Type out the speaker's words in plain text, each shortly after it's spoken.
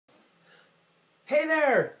Hey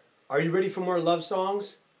there! Are you ready for more love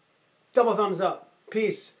songs? Double thumbs up.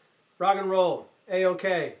 Peace. Rock and roll.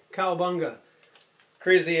 A-OK. Cowabunga.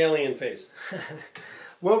 Crazy alien face.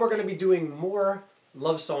 Well, we're going to be doing more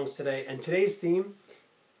love songs today. And today's theme,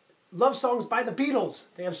 love songs by the Beatles.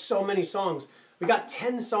 They have so many songs. We got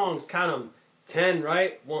 10 songs. Count them. 10,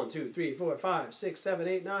 right? 1, 2, 3, 4, 5, 6, 7,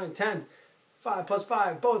 8, 9, 10. 5 plus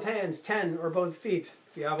 5. Both hands. 10 or both feet.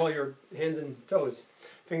 If you have all your hands and toes.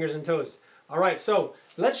 Fingers and toes. All right, so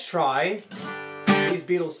let's try these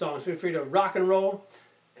Beatles songs. Feel free to rock and roll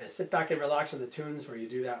and sit back and relax on the tunes where you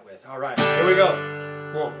do that with. All right, here we go.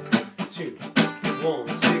 1, 2, 1,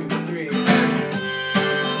 2, 3.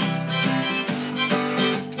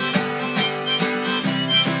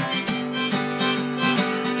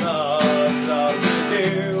 Love, love you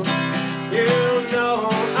do. You know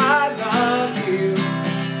I love you.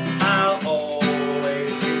 I'll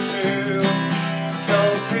always be true. So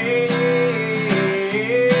please.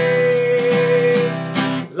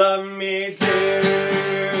 Love me too.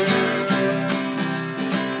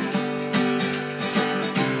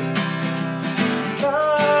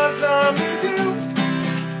 Love me too.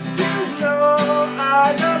 You know I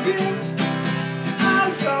love you.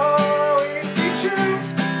 I'll always be true.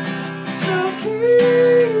 So please,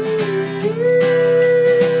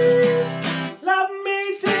 love me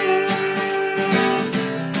too.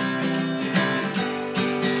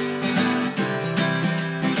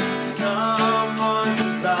 Someone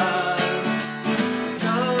love.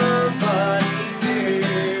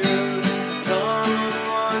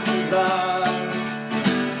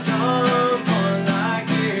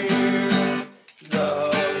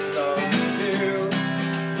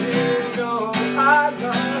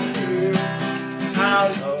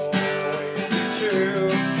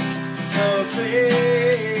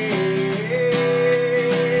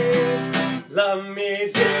 Love me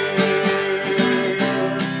too.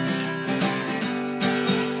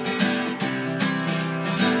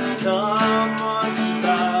 Someone to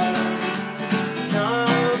love,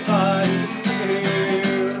 somebody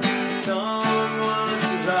new. Someone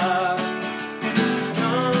to love,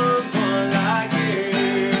 someone like you.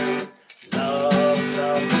 Love,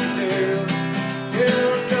 love me too. You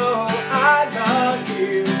know I love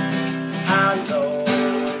you. I'll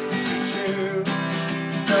always be true.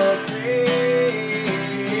 So please,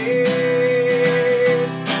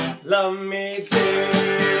 love me too.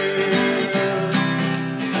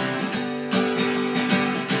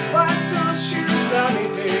 Why don't you love me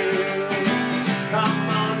too? Come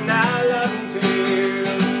on now, love me too.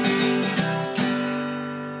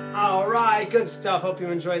 Alright, good stuff. Hope you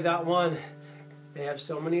enjoyed that one. They have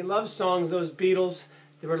so many love songs, those Beatles.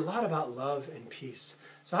 They wrote a lot about love and peace.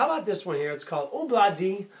 So how about this one here? It's called Obla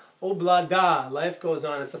Di, Obla Da. Life goes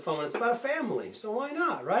on. It's a fun one. It's about a family. So why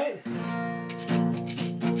not, right?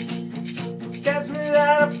 Catch me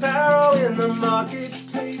at apparel in the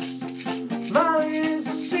marketplace. Molly is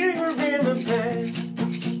a singer in the band.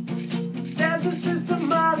 There's a sister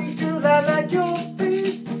Molly, girl, I like your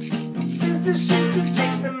face. Sister, she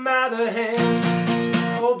takes them by the hand.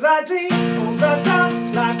 Obla Di, Obla Da,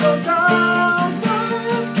 life goes on.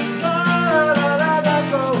 La la la la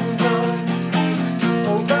goes on.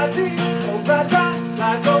 Obla Di, Obla Da,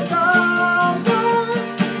 life goes on.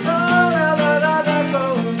 La la la la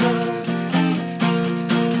goes on.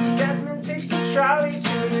 Desmond takes a trolley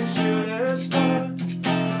to the jeweler store.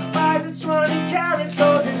 Buys a 20-carat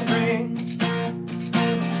golden ring.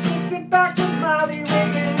 Takes it back to Molly,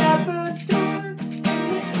 waiting at the door.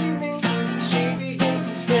 In the evening, she begins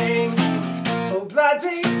to sing. Obla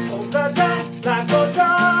Di, Obla Da, life goes on.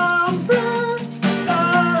 La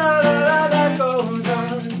la la la goes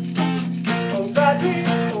on. Obla Di,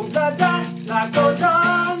 Obla Da, life goes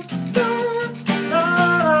on. La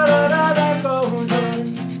la la la goes on.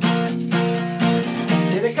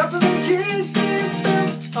 And a couple of kids they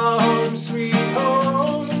built a home sweet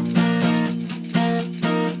home.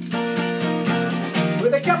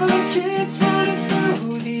 With a couple of kids running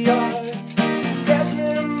through the yard.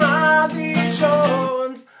 Desmond and Molly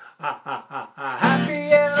Jones. Happy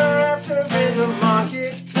ever after in the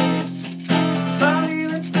marketplace. Molly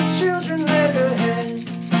lets the children lend her hand.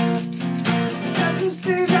 Desmond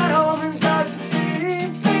stays at home and does the pretty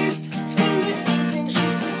face. In the evening she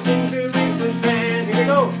used to sing to ring the band. Here we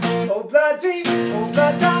go. Obla Di, Obla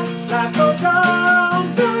Da, life goes on.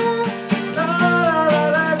 La la la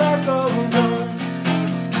la la goes on.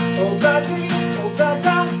 Obla Di, Obla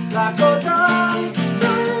Da, life goes on.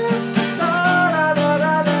 La la la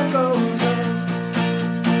la la goes on.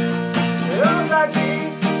 Obla Di,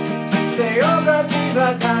 say Obla Di, la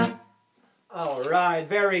da. All right,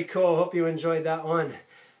 very cool. Hope you enjoyed that one.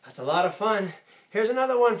 That's a lot of fun. Here's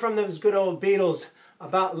another one from those good old Beatles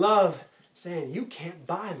about love, saying, you can't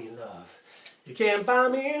buy me love. You can't buy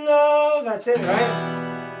me love. That's it, right?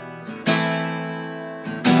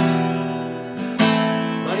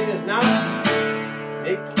 Money does not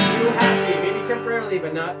make you happy, maybe temporarily,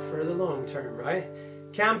 but not for the long term, right?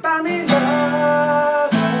 Can't buy me love.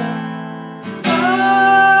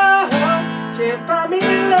 Oh, can't buy me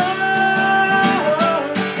love.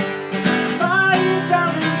 Buy you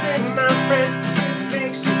diamond ring, my friend, it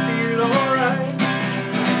makes you feel alright.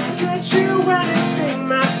 Get you anything,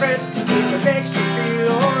 my friend, if it makes you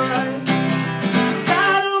feel alright. 'Cause I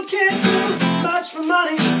don't care too much for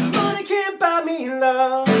money. Money can't buy me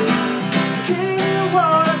love. Give you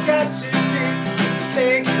what I've got to do to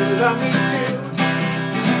say you love me too.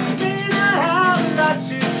 May not have a lot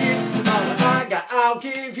to give, all I got I'll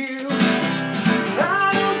give you. I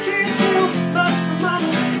don't care too much for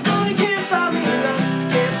money. Money can't buy me love.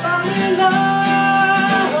 Can't buy me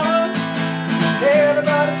love.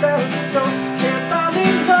 Everybody tells me so. Can't buy me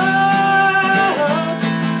love.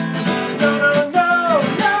 No, no, no,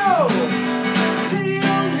 no. See, you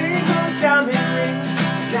don't need no diamond rings.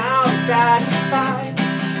 Now I'm satisfied.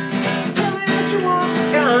 Tell me that you want the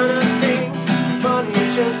kind of things money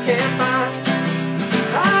just can't buy.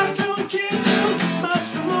 I don't care too much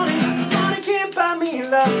for money. Money can't buy me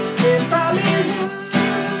love. Can't buy me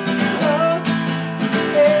love.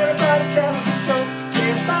 Everybody tells me so.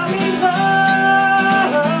 Can't buy me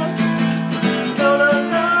love. No, no,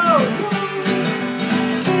 no, no.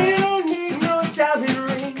 So you don't need no diamond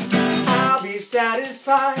rings. I'll be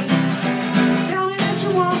satisfied. Tell me that you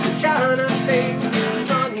want the kind of things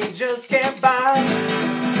money just can't buy.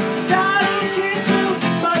 'Cause I don't care too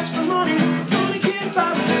much for money. Money can't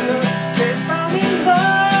buy me love. Can't buy me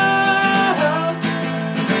love.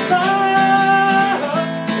 Love.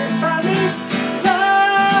 Can't buy me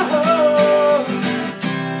love.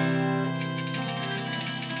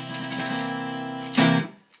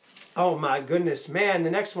 Oh my goodness, man, the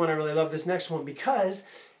next one, I really love this next one because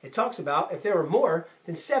it talks about if there were more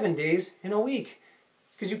than 7 days in a week.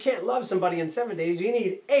 Because you can't love somebody in 7 days, you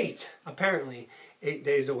need 8, apparently, 8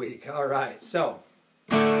 days a week. All right, so.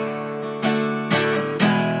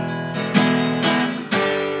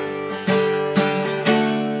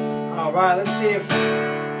 All right, let's see if.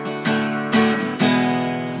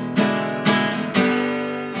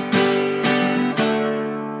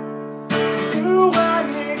 Do I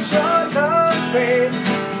need your love, babe?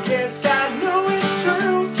 Yes, I know it's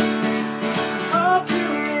true. Hope you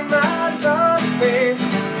need my love, babe,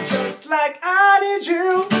 just like I need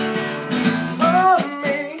you. Hold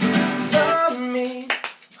me, love me,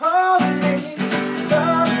 hold me,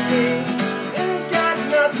 love me. Ain't got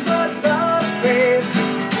nothing but love, babe.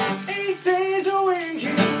 8 days a week,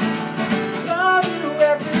 love you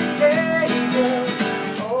every day, girl.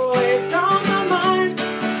 Always on my mind.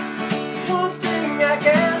 One thing I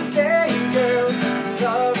can say, girl,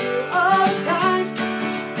 love you all the time.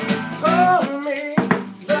 Hold me,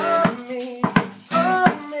 love me,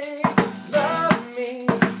 hold me, love me.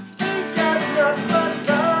 Ain't got nothing but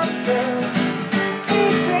love, girl.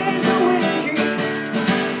 8 days a week,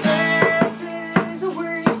 10 days a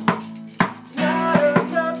week. Not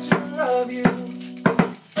enough to love you.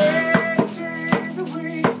 8 days a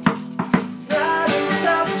week. Not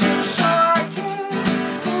enough to show I care.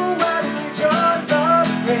 Ooh, I need your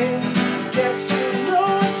love, babe. Yes, you know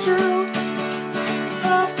it's true.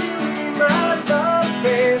 Hope you need my love,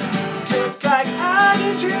 babe, just like I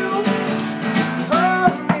need you.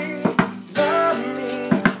 Hold me, love me,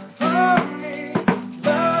 hold me,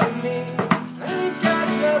 love me. Ain't got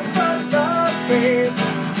nothing but love, babe.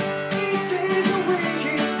 8 days a week,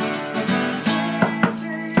 8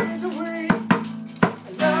 days a week.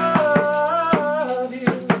 I love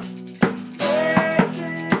you. 8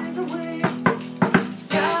 days a week. It's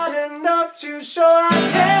not enough to show I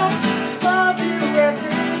care. Love you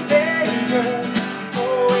every day, girl.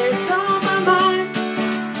 Always on my mind.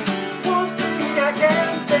 One thing I can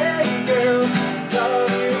say, girl,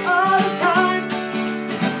 love you all the time.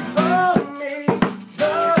 Hold me,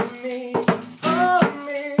 love me, hold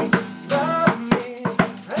me, love me.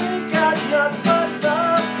 Ain't got nothing but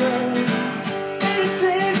love, girl. 8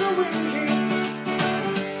 days a week,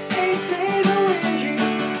 8 days a week,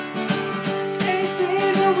 8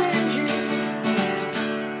 days a week.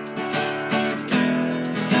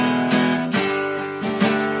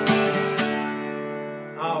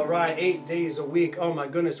 All right, 8 days a week. Oh my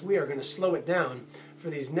goodness, we are going to slow it down for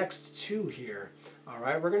these next two here. All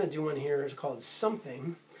right, we're going to do one here called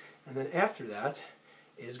Something, and then after that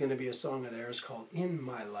is going to be a song of theirs called In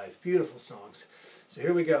My Life. Beautiful songs. So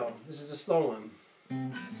here we go. This is a slow one.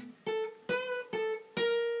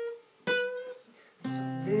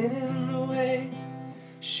 Something in the way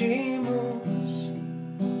she moves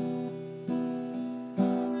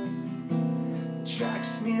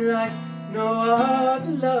attracts me like no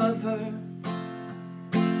other lover.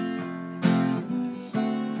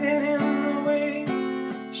 Something in the way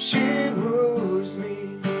she woos me.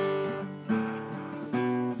 I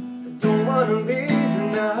don't wanna leave her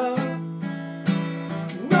now.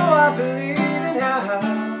 No, I believe in her.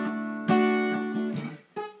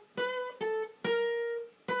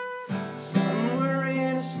 Somewhere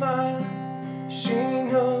in a smile, she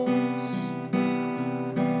knows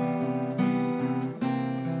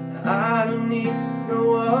I don't need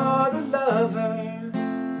no other lover.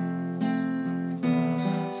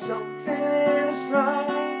 Something in a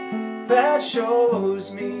smile that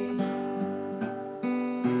shows me I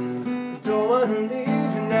don't wanna leave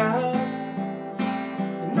her now.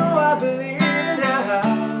 No, I believe in her.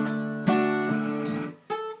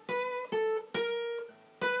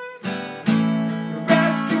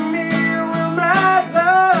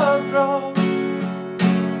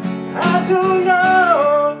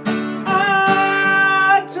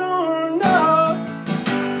 I don't know.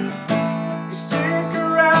 You stick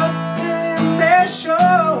around and it may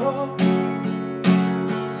show.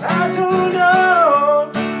 I don't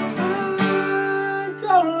know.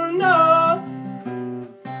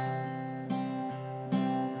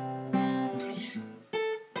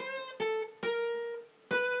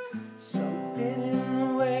 Something in the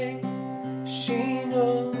way she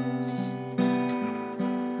knows.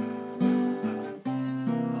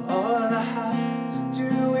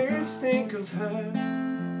 Think of her.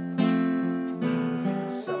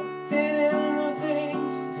 Something in the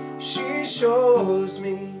things she shows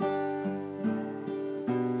me. I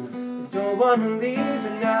don't wanna leave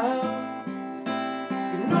her now.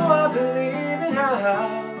 You know I believe in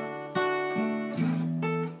her.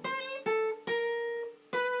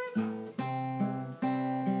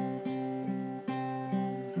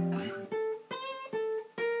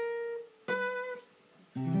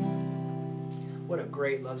 What a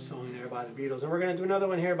great love song there by the Beatles. And we're going to do another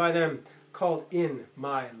one here by them called In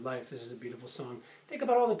My Life. This is a beautiful song. Think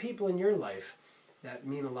about all the people in your life that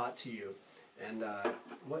mean a lot to you. And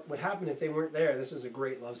what would happen if they weren't there? This is a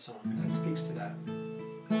great love song that speaks to that.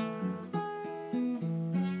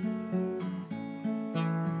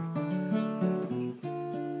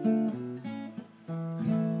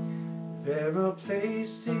 There are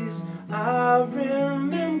places I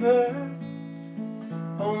remember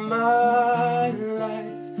all my life,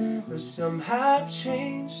 though some have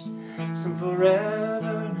changed, some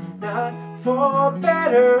forever, not for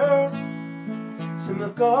better. Some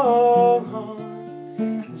have gone,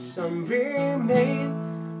 and some remain.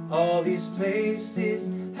 All these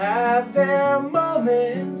places have their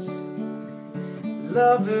moments.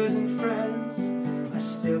 Lovers and friends I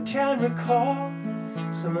still can recall.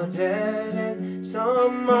 Some are dead and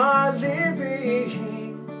some are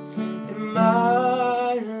living. In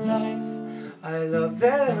my life, I love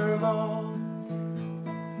them all.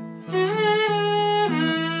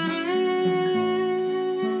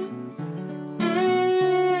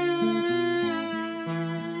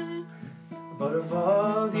 But of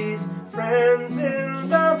all these friends and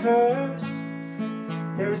lovers,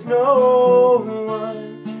 there is no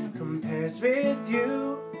one compares with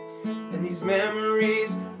you. And these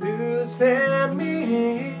memories lose their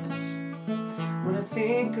meanings when I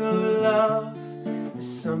think of love as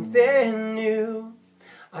something new.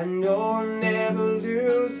 I know I'll never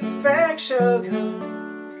lose affection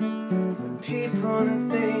for people and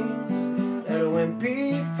things that went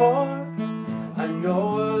before. I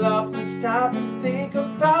know I'll often stop and think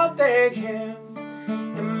about them.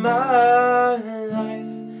 In my life,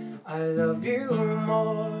 I love you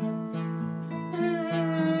more.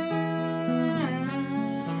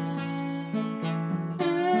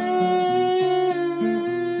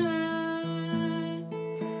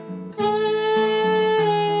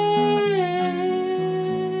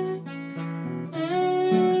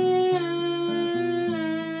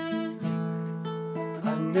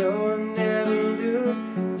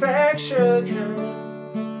 From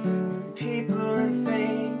people and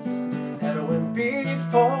things that went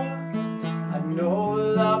before. I know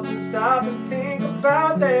I'll often stop and think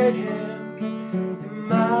about them. In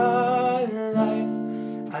my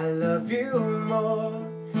life, I love you more.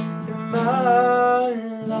 In my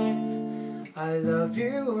life, I love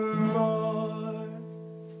you more.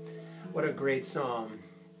 What a great song.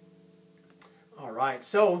 Alright,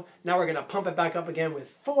 so now we're going to pump it back up again with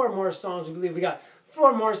 4 more songs. We believe we got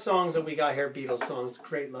 4 more songs that we got here, Beatles songs,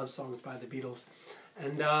 great love songs by the Beatles.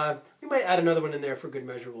 And we might add another one in there for good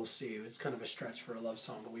measure. We'll see. It's kind of a stretch for a love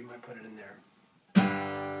song, but we might put it in there.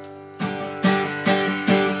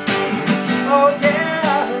 Oh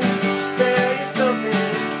yeah, tell you something.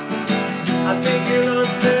 I think you'll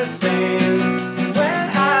understand when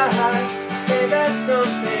I say that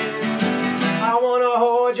something. I wanna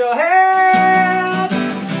hold your hand.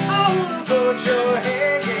 I wanna hold your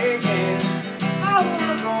hand. I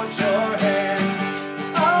wanna hold your hand.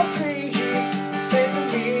 Oh please, say to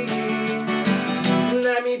me,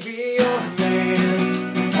 let me be your man.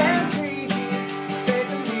 And please, say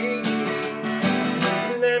to me,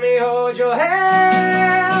 let me hold your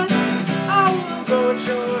hand. I wanna hold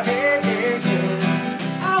your hand.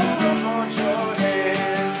 I wanna hold your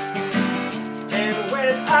hand. And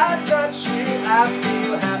when I touch you, I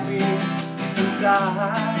feel happy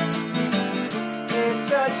inside. It's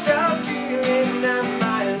such a feeling that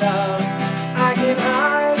my love I can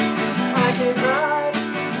hide, I can hide,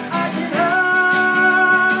 I can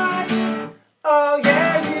hide. Oh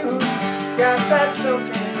yeah, you got that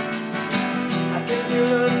something. I think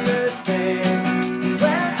you'll understand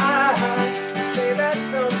when I say that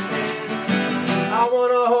something. I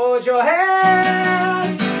wanna hold your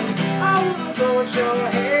hand. I wanna hold your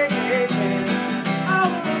hand. I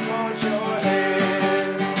wanna hold your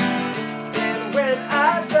hand. And when I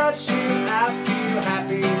touch you, I feel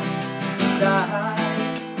happy inside.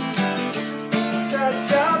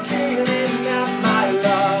 Such a feeling that my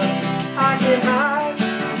love I can hide,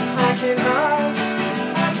 I can hide,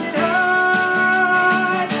 I can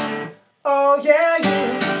hide. Oh yeah, you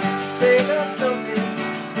say that something.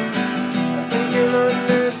 I think you'll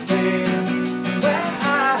understand when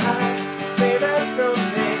I say that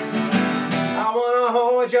something. I wanna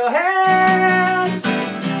hold your hand.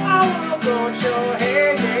 I wanna hold your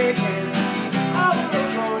hand. I wanna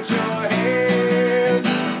hold your hand.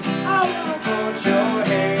 I wanna hold your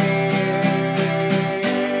hand.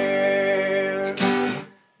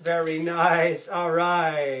 Very nice. All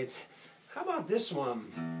right. How about this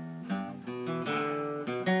one?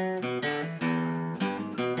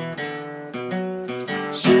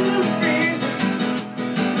 She was freezing,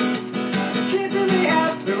 keeping me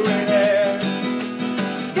halfway there.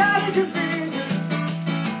 She's got it confusing,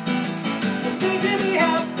 taking me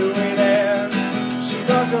halfway there. She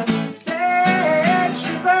was a dead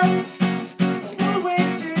shipper, one way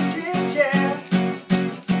to get yeah.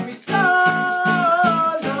 Took me so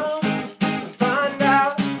long to find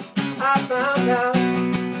out. I found out.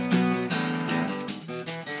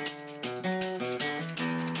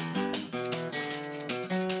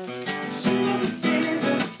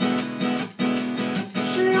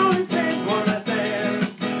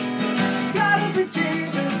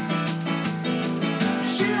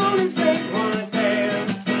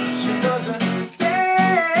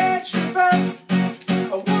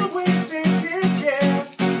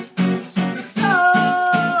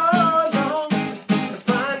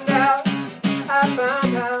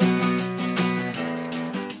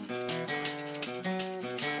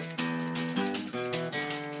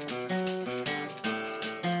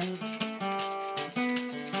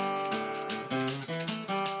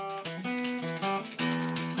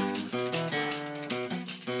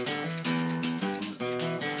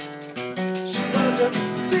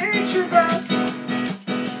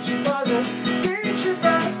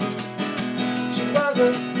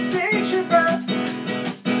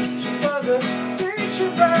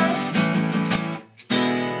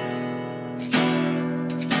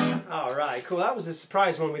 Alright, cool. That was a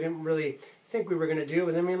surprise one we didn't really think we were going to do,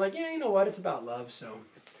 but then we were like, yeah, you know what, it's about love, so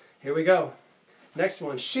here we go. Next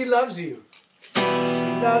one, She Loves You. She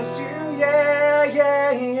loves you, yeah,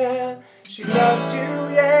 yeah, yeah. She loves you,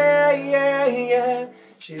 yeah, yeah, yeah.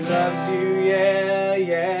 She loves you, yeah,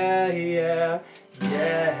 yeah, yeah,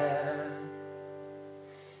 yeah.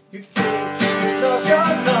 You think you lost your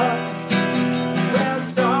love? Well, I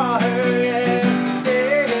saw her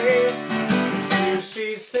yesterday. See what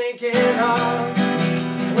she's thinking of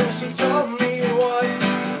when she told me what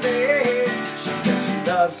to say. She said she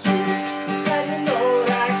loves you, and you know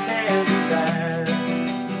that can't be bad.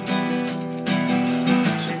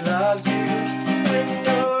 She loves you, and you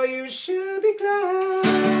know you should be glad.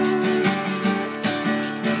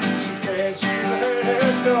 She said you hurt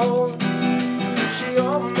her soul. She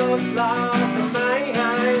almost lost her mind.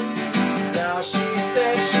 Now she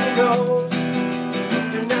says she knows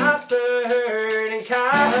you're not the hurting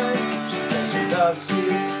kind. She says she loves you,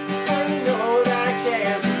 and you know that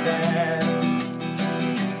can't be bad.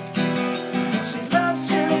 She loves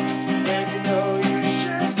you, and you know you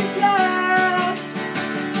should be glad. She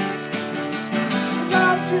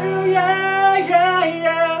loves you, yeah, yeah,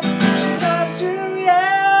 yeah. She loves you,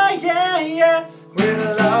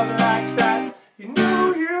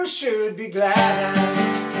 should be glad.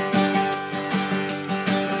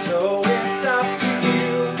 So it's up to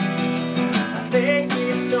you. I think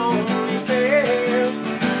it's only fair.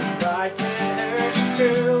 I can't hurt you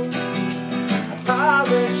too.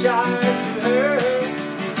 Apologize to her,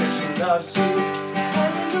 because she loves you, and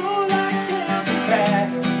I know that can't be bad.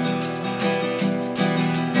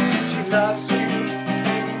 She loves you,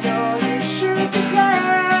 and you know you should be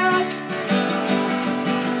glad. She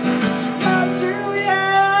loves you,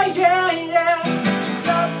 yeah, yeah, yeah. She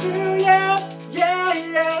loves you, yeah, yeah,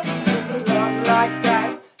 yeah. With a love like that,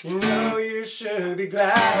 you know you should be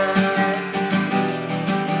glad.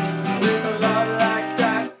 With a love like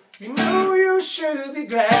that, you know you should be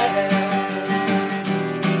glad.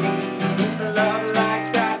 With a love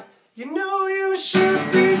like that, you know you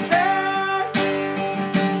should be glad.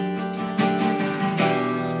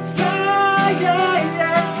 Yeah, yeah,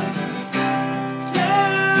 yeah.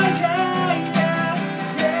 Yeah, yeah,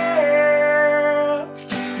 yeah,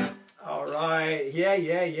 yeah. All right. Yeah,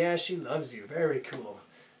 yeah, yeah. She loves you. Very cool.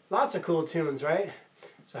 Lots of cool tunes, right?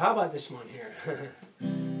 So how about this one here?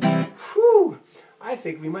 Whew. I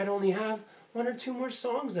think we might only have one or two more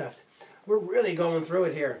songs left. We're really going through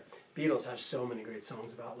it here. Beatles have so many great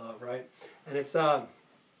songs about love, right? And it's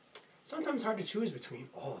sometimes hard to choose between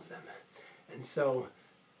all of them. And so,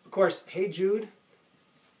 of course, Hey Jude,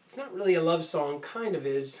 it's not really a love song, kind of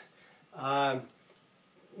is.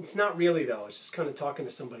 It's not really, though. It's just kind of talking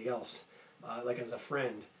to somebody else, like as a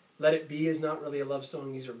friend. Let It Be is not really a love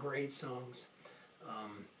song. These are great songs.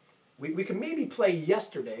 We can maybe play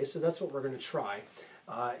Yesterday, so that's what we're going to try.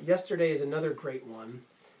 Yesterday is another great one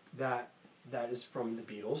that is from the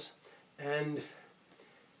Beatles. And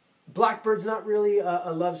Blackbird's not really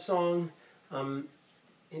a love song.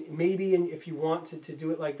 Maybe if you want to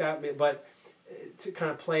do it like that, but to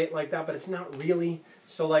kind of play it like that, but it's not really.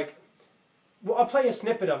 So like, well, I'll play a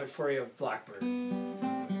snippet of it for you of Blackbird.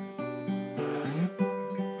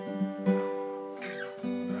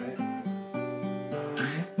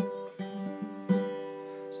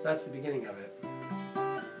 That's the beginning of it.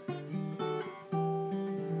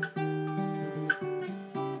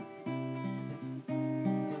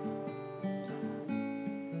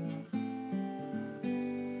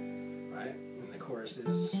 Right? And the chorus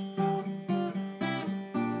is...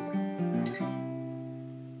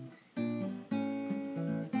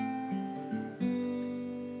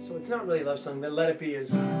 So it's not really a love song. The Let It Be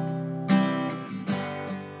is...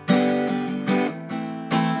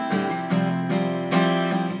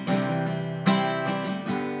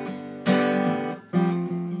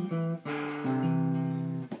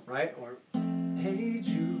 Right? Or, hey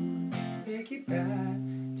Jude, make it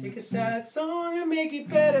bad. Take a sad song and make it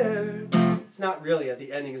better. It's not really, at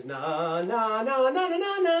the ending is na, na, na, na, na,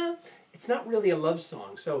 na, na. It's not really a love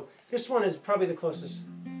song. So this one is probably the closest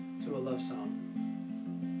to a love song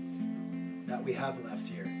that we have left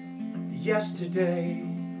here. Yesterday,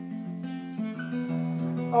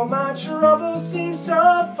 all my troubles seem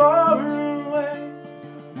so far away.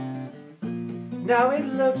 Now it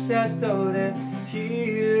looks as though they're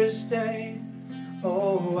here to stay.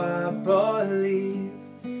 Oh, I believe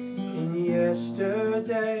in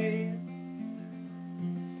yesterday.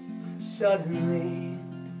 Suddenly,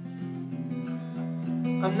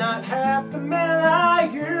 I'm not half the man I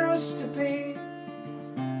used to be.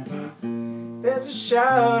 There's a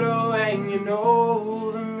shadow hanging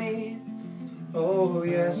over me. Oh,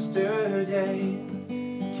 yesterday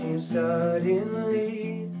came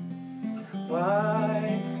suddenly.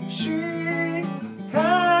 Why she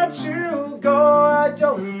had to go, I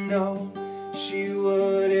don't know. She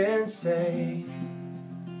wouldn't say.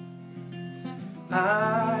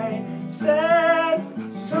 I said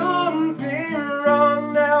something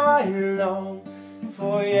wrong, now I long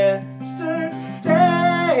for yesterday.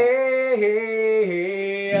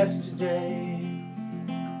 Yesterday,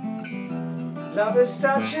 love is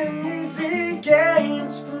such an easy game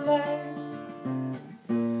to play.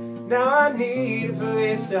 Now I need a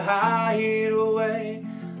place to hide away.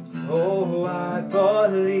 Oh, I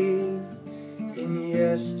believe in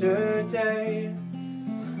yesterday.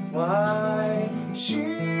 Why she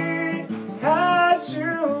had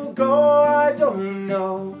to go, I don't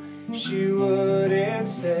know. She wouldn't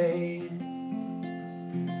say.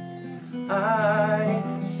 I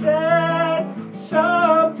said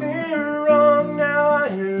something wrong, now I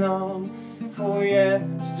long for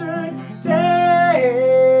yesterday.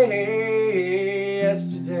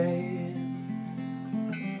 Yesterday,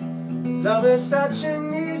 love is such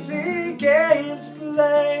an easy game to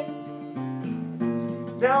play.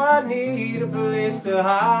 Now I need a place to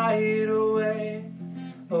hide away.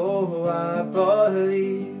 Oh, I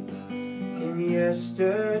believe in yesterday.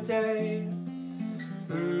 yesterday.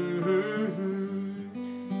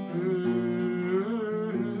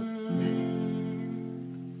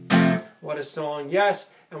 What a song.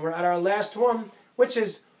 Yes, and we're at our last one, which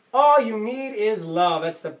is All You Need Is Love.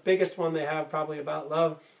 That's the biggest one they have probably about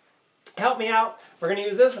love. Help me out. We're going to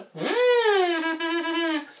use this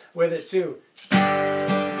with it too.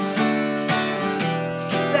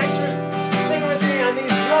 Thanks for singing with me on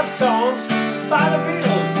these love songs by the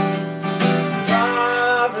Beatles.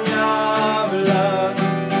 Love, love, love.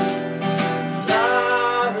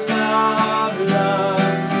 Love, love, love.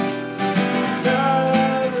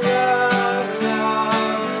 Love, love,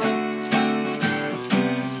 love.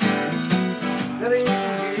 Nothing you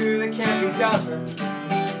can do that can't be done.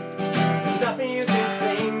 There's nothing you can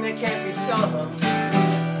sing that can't be sung.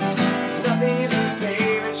 There's nothing you can say,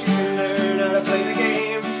 but you can learn how to play the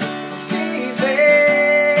game. It's easy.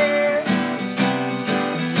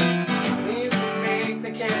 Nothing you can make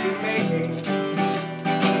that can't be made.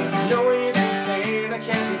 No one you can say that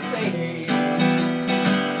can't be saved.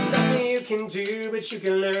 Nothing you can do, but you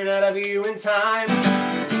can learn how to be you in time.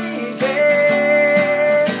 It's easy.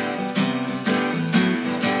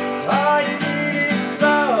 All you need is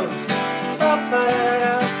love.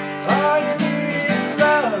 Ba-ba-da-da. All you need is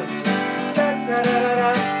love.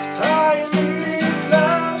 Da-da-da-da. All you need is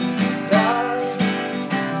love. Love.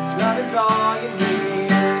 Love is all you need.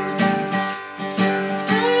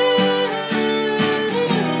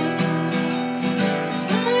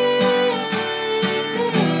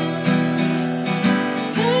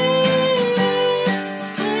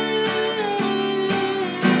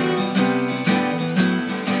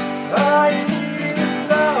 All you need is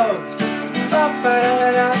love.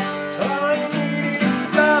 Ba-ba-da-da. All you need is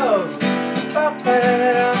love.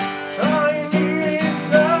 Ba-ba-da-da. All you need is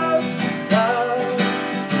love. Love.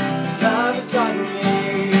 Love is all you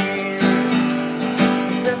need.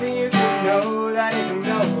 There's nothing you can know that isn't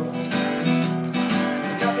known.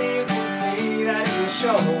 There's nothing you can see that isn't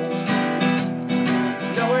shown.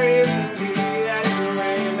 Nowhere you can be that isn't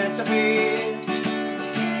where you're meant to be.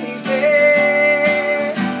 Easy.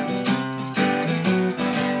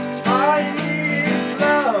 All you need is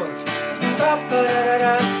love.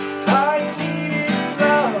 Ba-ba-da-da-da. All you need is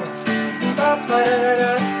love.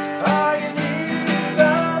 Ba-ba-da-da-da. All you need is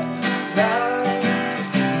love. Love.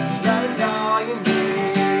 Love is all you need.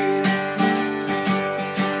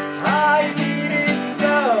 All you need is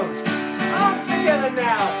love. All together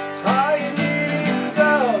now. All you need is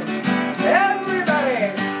love. Everybody.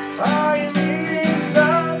 All you need is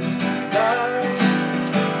love. Love.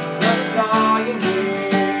 Love is all you need.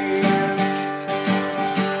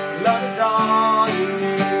 Love is all you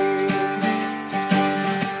need.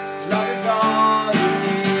 Love is all you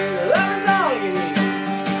need. Love is all you need.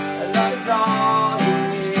 Love is all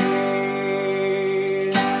you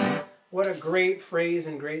need. What a great phrase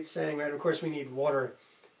and great saying, right? Of course, we need water,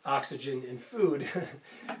 oxygen, and food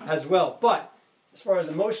as well. But as far as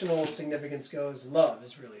emotional significance goes, love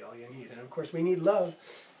is really all you need. And of course, we need love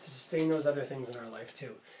to sustain those other things in our life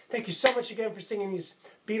too. Thank you so much again for singing these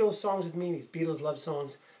Beatles songs with me, these Beatles love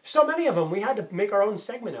songs. So many of them. We had to make our own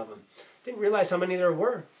segment of them. Didn't realize how many there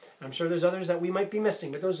were. I'm sure there's others that we might be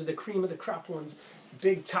missing, but those are the cream of the crop ones,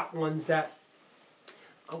 big top ones that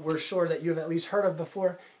we're sure that you've at least heard of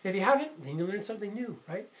before. If you haven't, then you learn something new,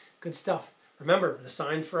 right? Good stuff. Remember, the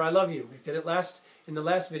sign for I love you. We did it in the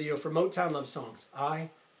last video for Motown love songs. I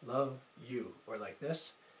love you. Or like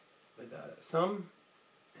this, with a thumb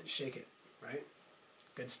and shake it, right?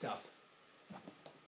 Good stuff.